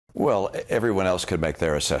Well, everyone else could make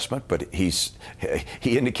their assessment, but he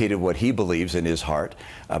indicated what he believes in his heart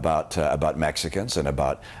about Mexicans and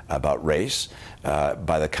about race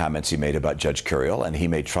by the comments he made about Judge Curiel, and he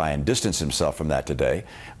may try and distance himself from that today,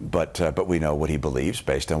 but we know what he believes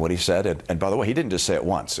based on what he said. And by the way, he didn't just say it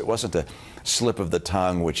once. It wasn't a slip of the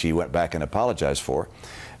tongue which he went back and apologized for.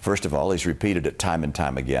 First of all, he's repeated it time and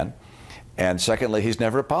time again, and secondly, he's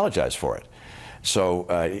never apologized for it. So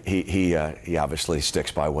he obviously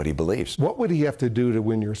sticks by what he believes. What would he have to do to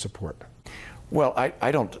win your support? Well,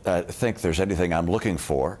 I don't think there's anything I'm looking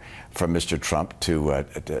for from Mr. Trump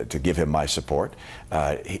to give him my support.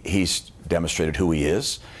 He's demonstrated who he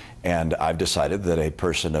is, and I've decided that a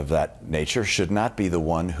person of that nature should not be the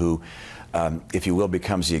one who, if you will,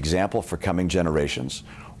 becomes the example for coming generations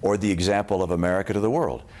or the example of America to the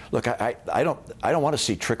world. Look, I don't want to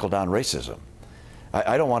see trickle-down racism.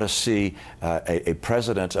 I don't want to see a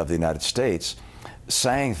president of the United States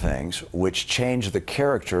saying things which change the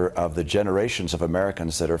character of the generations of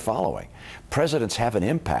Americans that are following. Presidents have an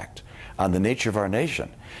impact on the nature of our nation.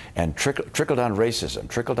 And trickle-down racism,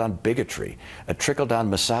 trickle-down bigotry, trickle-down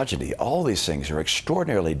misogyny, all these things are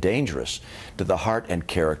extraordinarily dangerous to the heart and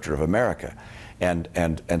character of America. And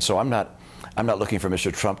so I'm not looking for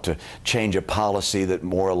Mr. Trump to change a policy that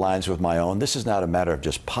more aligns with my own. This is not a matter of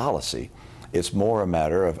just policy. It's more a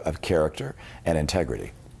matter of character and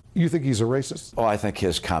integrity. You think he's a racist? Oh, I think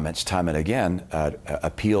his comments time and again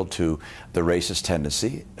appeal to the racist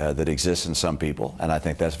tendency that exists in some people, and I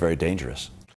think that's very dangerous.